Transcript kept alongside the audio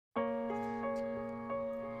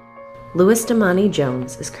Louis Damani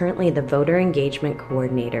Jones is currently the Voter Engagement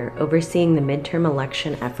Coordinator overseeing the midterm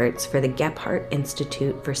election efforts for the Gephardt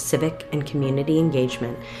Institute for Civic and Community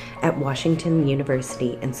Engagement at Washington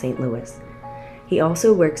University in St. Louis. He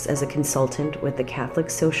also works as a consultant with the Catholic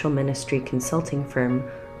social ministry consulting firm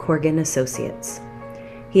Corgan Associates.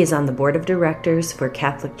 He is on the board of directors for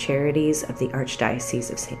Catholic Charities of the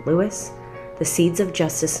Archdiocese of St. Louis, the Seeds of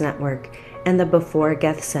Justice Network, and the Before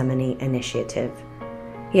Gethsemane Initiative.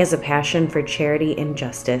 He has a passion for charity and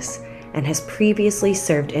justice and has previously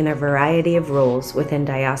served in a variety of roles within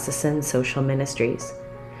diocesan social ministries.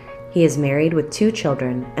 He is married with 2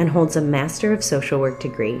 children and holds a Master of Social Work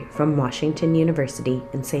degree from Washington University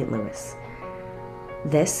in St. Louis.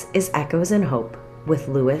 This is Echoes and Hope with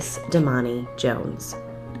Louis Damani Jones.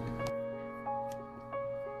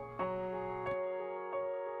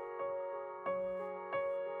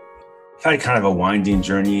 I've had kind of a winding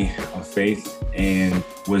journey of faith and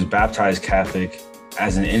was baptized Catholic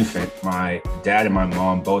as an infant. My dad and my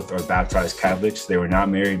mom both are baptized Catholics. They were not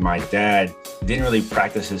married. My dad didn't really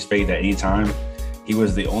practice his faith at any time. He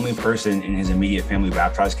was the only person in his immediate family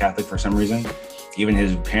baptized Catholic for some reason. Even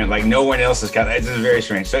his parents, like no one else is Catholic. It's just very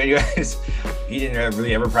strange. So anyways, he didn't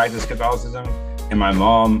really ever practice Catholicism. And my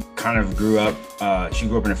mom kind of grew up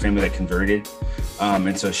in a family that converted.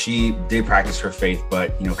 And so she did practice her faith,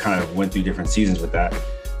 but, kind of went through different seasons with that.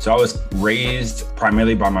 So I was raised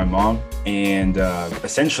primarily by my mom. And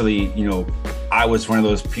essentially, I was one of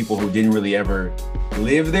those people who didn't really ever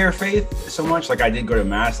live their faith so much. Like I did go to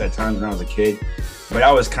mass at times when I was a kid, but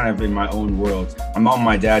I was kind of in my own world. My mom and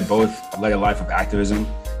my dad both led a life of activism.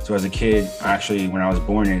 So as a kid, actually, when I was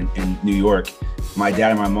born in New York, my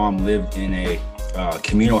dad and my mom lived in a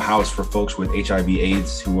communal house for folks with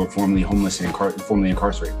HIV/AIDS who were formerly homeless and formerly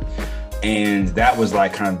incarcerated. And that was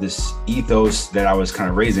like kind of this ethos that I was kind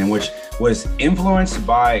of raised in, which was influenced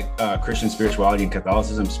by Christian spirituality and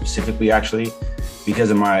Catholicism specifically, actually,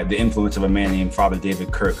 because of the influence of a man named Father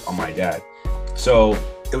David Kirk on my dad. So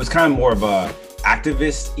it was kind of more of a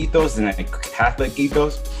activist ethos than a Catholic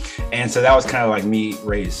ethos. And so that was kind of like me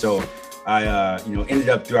raised. So I, ended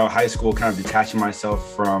up throughout high school kind of detaching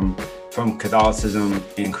myself from Catholicism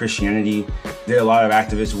and Christianity. Did a lot of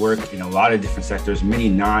activist work in a lot of different sectors, many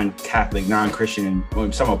non-Catholic, non-Christian,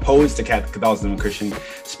 and some opposed to Catholicism and Christian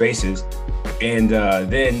spaces. And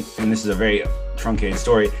then, and this is a very truncated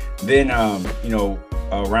story, then,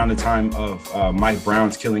 around the time of Mike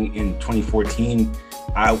Brown's killing in 2014,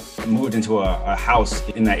 I moved into a house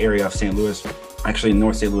in that area of St. Louis, actually in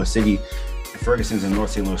North St. Louis City. Ferguson's in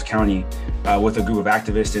North St. Louis County with a group of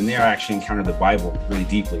activists, and there I actually encountered the Bible really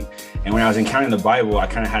deeply. And when I was encountering the Bible, I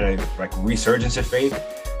kind of had a resurgence of faith.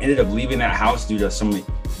 Ended up leaving that house due to some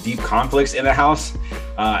deep conflicts in the house.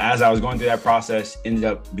 As I was going through that process, ended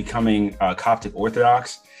up becoming Coptic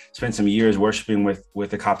Orthodox. Spent some years worshiping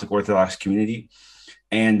with the Coptic Orthodox community,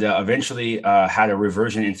 and eventually had a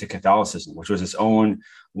reversion into Catholicism, which was its own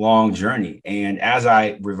long journey. And as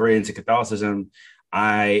I reverted into Catholicism,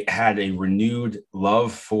 I had a renewed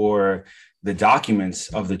love for the documents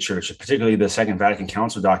of the church, particularly the Second Vatican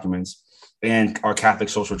Council documents and our Catholic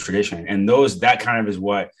social tradition. And that kind of is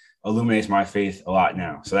what illuminates my faith a lot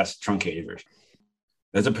now. So that's a truncated version.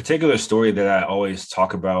 There's a particular story that I always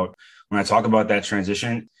talk about when I talk about that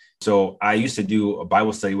transition. So I used to do a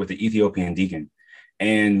Bible study with the Ethiopian deacon.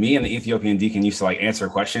 And me and the Ethiopian deacon used to answer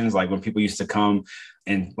questions, like when people used to come,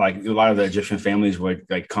 and a lot of the Egyptian families would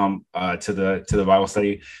come to the Bible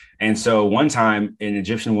study. And so one time an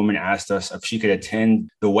Egyptian woman asked us if she could attend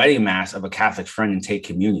the wedding mass of a Catholic friend and take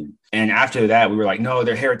communion. And after that, we were like, no,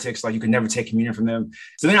 they're heretics. You could never take communion from them.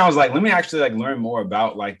 So then I was like, let me actually learn more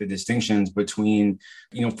about the distinctions between,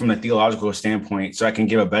 from a theological standpoint, so I can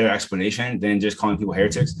give a better explanation than just calling people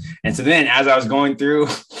heretics. And so then as I was going through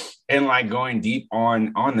and going deep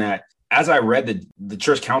on that, as I read the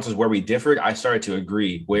church councils where we differed, I started to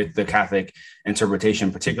agree with the Catholic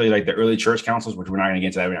interpretation, particularly the early church councils, which we're not going to get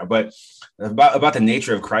into that right now, but about the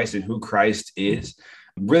nature of Christ and who Christ is,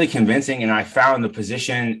 really convincing. And I found the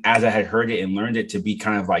position as I had heard it and learned it to be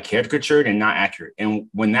kind of caricatured and not accurate. And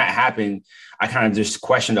when that happened, I kind of just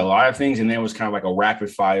questioned a lot of things. And then it was kind of a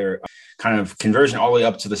rapid fire kind of conversion all the way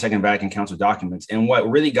up to the Second Vatican Council documents. And what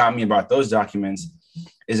really got me about those documents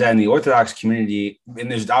is that in the Orthodox community, and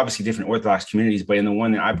there's obviously different Orthodox communities, but in the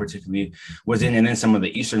one that I particularly was in, and then some of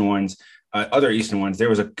the Eastern ones, other Eastern ones, there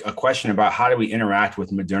was a question about how do we interact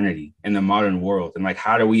with modernity in the modern world, and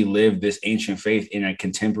how do we live this ancient faith in a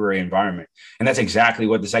contemporary environment? And that's exactly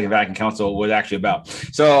what the Second Vatican Council was actually about.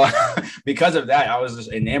 So because of that, I was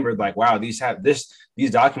just enamored, wow, these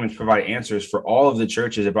documents provide answers for all of the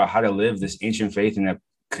churches about how to live this ancient faith in a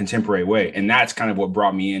contemporary way. And that's kind of what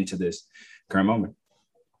brought me into this current moment.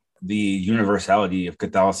 The universality of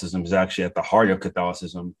Catholicism is actually at the heart of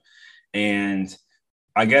Catholicism. And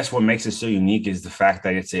I guess what makes it so unique is the fact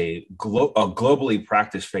that it's a globally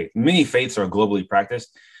practiced faith. Many faiths are globally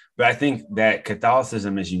practiced, but I think that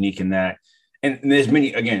Catholicism is unique in that, and there's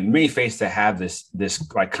many faiths that have this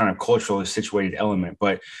like kind of culturally situated element,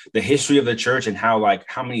 but the history of the church and how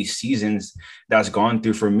many seasons that's gone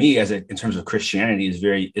through for me in terms of Christianity is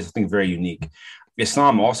I think very unique.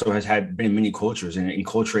 Islam also has been many cultures and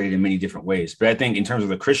enculturated in many different ways. But I think in terms of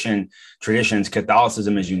the Christian traditions,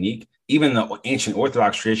 Catholicism is unique. Even the ancient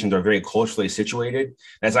Orthodox traditions are very culturally situated.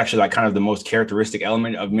 That's actually like kind of the most characteristic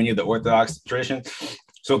element of many of the Orthodox traditions.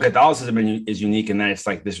 So Catholicism is unique in that it's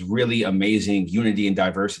like this really amazing unity and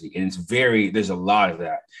diversity. And there's a lot of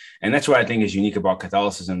that. And that's what I think is unique about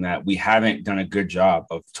Catholicism, that we haven't done a good job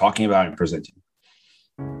of talking about and presenting.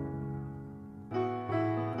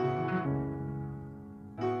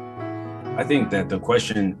 I think that the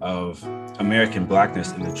question of American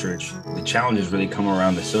Blackness in the church, the challenges really come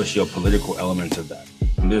around the socio-political elements of that.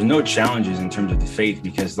 And there's no challenges in terms of the faith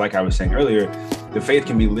because, like I was saying earlier, the faith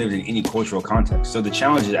can be lived in any cultural context. So the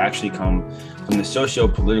challenges actually come from the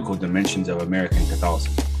socio-political dimensions of American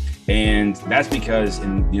Catholicism. And that's because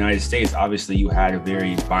in the United States, obviously, you had a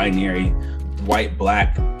very binary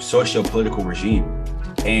white-black socio-political regime.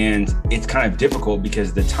 And it's kind of difficult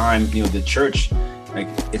because the church, like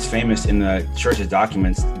it's famous in the church's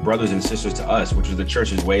documents, Brothers and Sisters to Us, which was the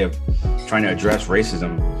church's way of trying to address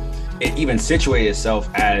racism. It even situated itself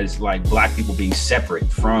as like Black people being separate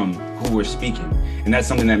from who were speaking. And that's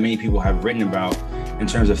something that many people have written about in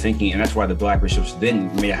terms of thinking. And that's why the Black bishops then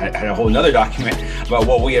had a whole nother document about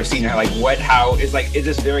what we have seen, like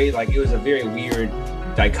it was a very weird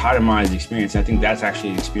dichotomized experience. And I think that's actually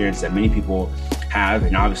an experience that many people have.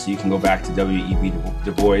 And obviously you can go back to W.E.B.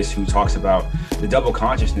 Du Bois, who talks about the double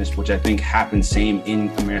consciousness, which I think happens same in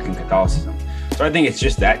American Catholicism. So I think it's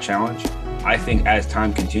just that challenge. I think as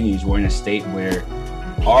time continues, we're in a state where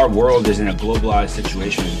our world is in a globalized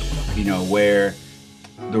situation, where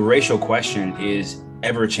the racial question is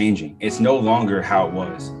ever changing. It's no longer how it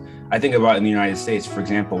was. I think about in the United States, for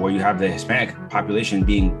example, where you have the Hispanic population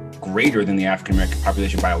being greater than the African American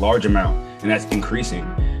population by a large amount, and that's increasing.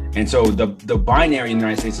 And so the binary in the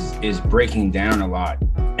United States is breaking down a lot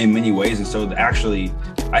in many ways. And so actually,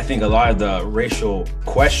 I think a lot of the racial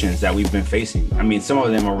questions that we've been facing, I mean, some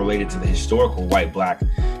of them are related to the historical white-Black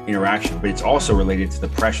interaction, but it's also related to the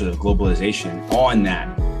pressures of globalization on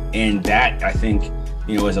that. And that, I think,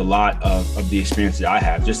 is a lot of the experience that I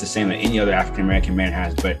have, just the same that any other African-American man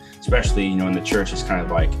has, but especially, in the church, it's kind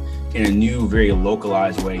of like in a new, very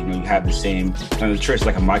localized way. You have the same, the church is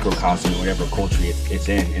like a microcosm of whatever culture it's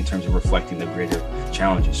in terms of reflecting the greater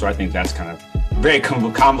challenges. So I think that's kind of a very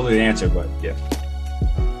convoluted answer, but yeah.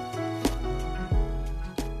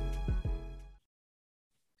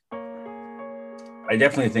 I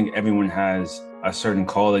definitely think everyone has a certain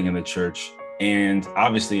calling in the church. And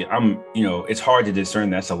obviously, it's hard to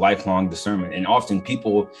discern. That's a lifelong discernment. And often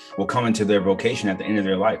people will come into their vocation at the end of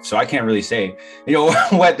their life. So I can't really say,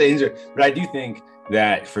 what the answer, but I do think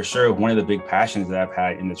that for sure, one of the big passions that I've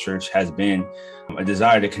had in the church has been a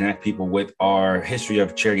desire to connect people with our history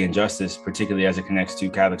of charity and justice, particularly as it connects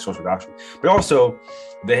to Catholic social doctrine, but also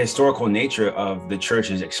the historical nature of the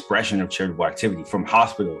church's expression of charitable activity, from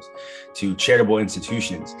hospitals to charitable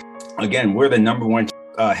institutions. Again, we're the number one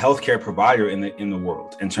healthcare provider in the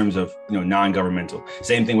world in terms of non-governmental.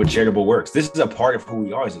 Same thing with charitable works. This is a part of who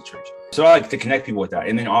we are as a church. So I like to connect people with that,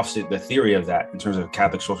 and then offset the theory of that in terms of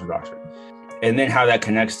Catholic social doctrine, and then how that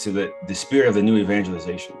connects to the spirit of the new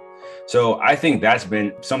evangelization. So I think that's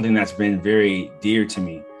been something that's been very dear to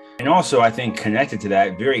me. And also I think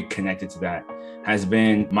very connected to that has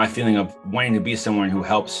been my feeling of wanting to be someone who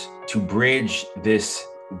helps to bridge this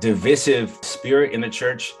divisive spirit in the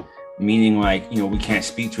church, meaning we can't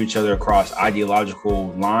speak to each other across ideological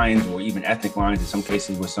lines or even ethnic lines in some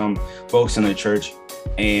cases with some folks in the church,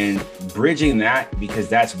 and bridging that, because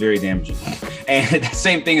that's very damaging. And the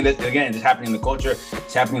same thing that, again, it's happening in the culture,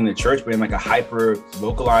 it's happening in the church, but in like a hyper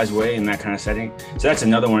localized way in that kind of setting. So that's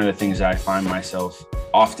another one of the things that I find myself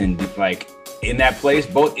often in that place,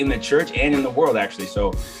 both in the church and in the world, actually.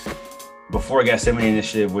 So Before Gethsemane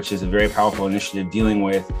Initiative, which is a very powerful initiative dealing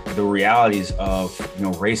with the realities of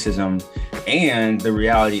racism and the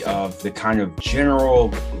reality of the kind of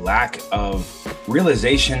general lack of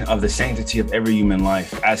realization of the sanctity of every human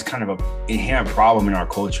life as kind of an inherent problem in our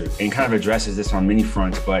culture, and kind of addresses this on many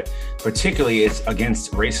fronts, but particularly it's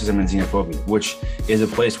against racism and xenophobia, which is a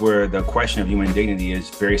place where the question of human dignity is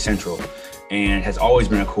very central. and has always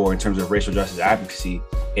been a core in terms of racial justice advocacy,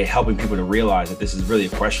 and helping people to realize that this is really a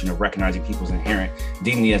question of recognizing people's inherent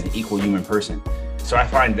dignity as an equal human person. So I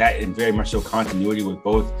find that in very much so continuity with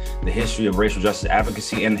both the history of racial justice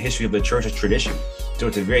advocacy and the history of the church's tradition. So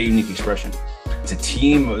it's a very unique expression. It's a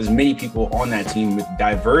team, there's many people on that team with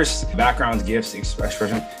diverse backgrounds, gifts,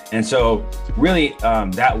 expression. And so really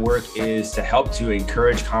that work is to help to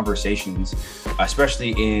encourage conversations,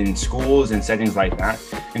 especially in schools and settings like that,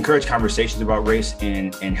 encourage conversations about race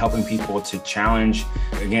and helping people to challenge,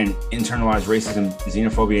 again, internalized racism,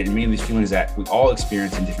 xenophobia, and many of these feelings that we all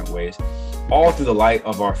experience in different ways, all through the light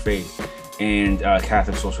of our faith and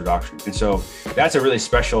Catholic social doctrine. And so that's a really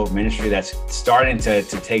special ministry that's starting to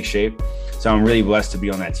take shape. So I'm really blessed to be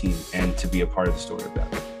on that team and to be a part of the story of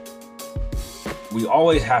that. We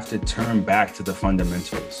always have to turn back to the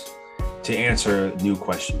fundamentals to answer new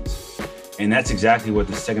questions. And that's exactly what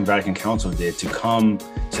the Second Vatican Council did to come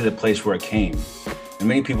to the place where it came. And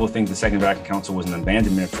many people think the Second Vatican Council was an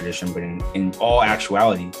abandonment of tradition, but in all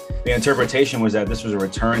actuality, the interpretation was that this was a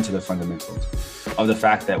return to the fundamentals of the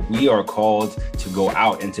fact that we are called to go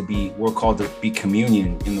out and we're called to be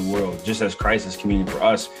communion in the world. Just as Christ is communion for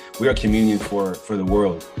us, we are communion for the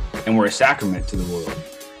world, and we're a sacrament to the world.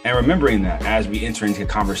 And remembering that as we enter into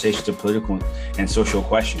conversations of political and social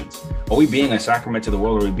questions, are we being a sacrament to the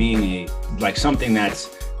world, or are we being something that's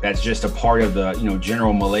just a part of the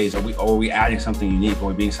general malaise? Are we adding something unique? Or are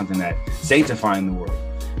we being something that sanctifying the world?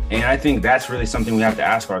 And I think that's really something we have to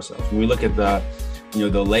ask ourselves. When we look at the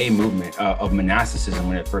lay movement of monasticism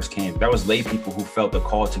when it first came, that was lay people who felt the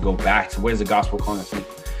call to go back to what is the gospel calling us to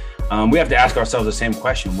do. We have to ask ourselves the same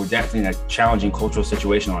question. We're definitely in a challenging cultural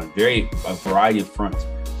situation on a variety of fronts.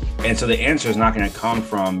 And so the answer is not going to come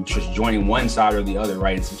from just joining one side or the other,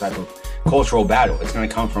 right, in some type of cultural battle. It's going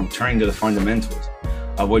to come from turning to the fundamentals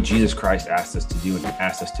of what Jesus Christ asked us to do and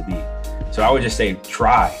asked us to be. So I would just say,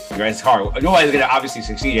 try. Right? It's hard. Nobody's going to obviously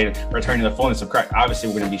succeed in returning to the fullness of Christ. Obviously,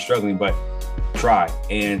 we're going to be struggling, but try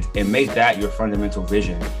and make that your fundamental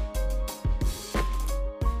vision